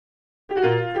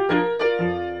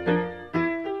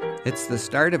It's the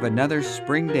start of another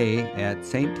spring day at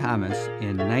St. Thomas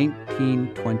in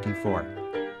 1924.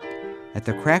 At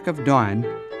the crack of dawn,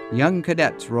 young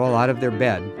cadets roll out of their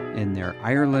bed in their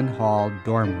Ireland Hall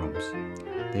dorm rooms.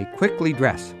 They quickly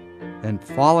dress, then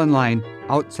fall in line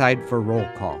outside for roll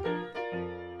call.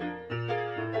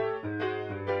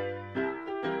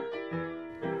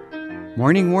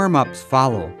 Morning warm-ups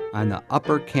follow on the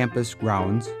upper campus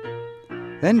grounds.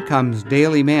 Then comes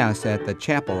daily mass at the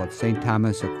chapel of St.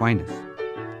 Thomas Aquinas.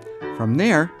 From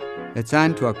there, it's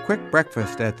on to a quick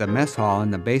breakfast at the mess hall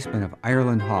in the basement of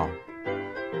Ireland Hall.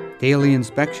 Daily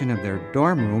inspection of their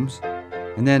dorm rooms,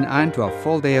 and then on to a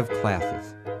full day of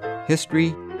classes.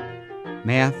 History,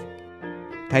 math,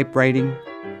 typewriting,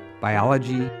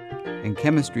 biology, and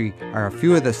chemistry are a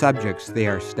few of the subjects they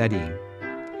are studying.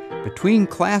 Between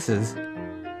classes,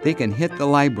 they can hit the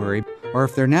library, or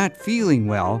if they're not feeling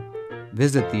well,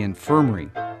 visit the infirmary.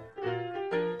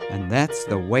 And that's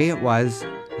the way it was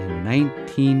in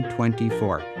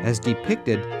 1924, as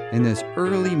depicted in this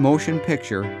early motion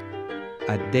picture,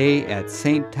 A Day at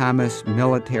St. Thomas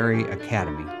Military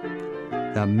Academy.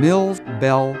 The Mills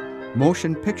Bell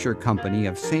Motion Picture Company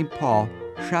of St. Paul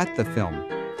shot the film,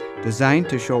 designed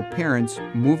to show parents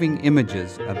moving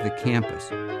images of the campus,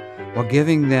 while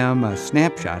giving them a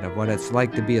snapshot of what it's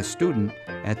like to be a student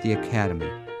at the academy.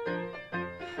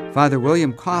 Father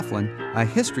William Coughlin, a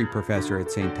history professor at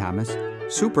St. Thomas,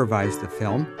 supervised the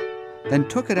film, then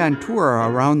took it on tour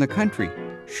around the country,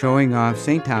 showing off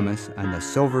St. Thomas on the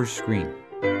silver screen.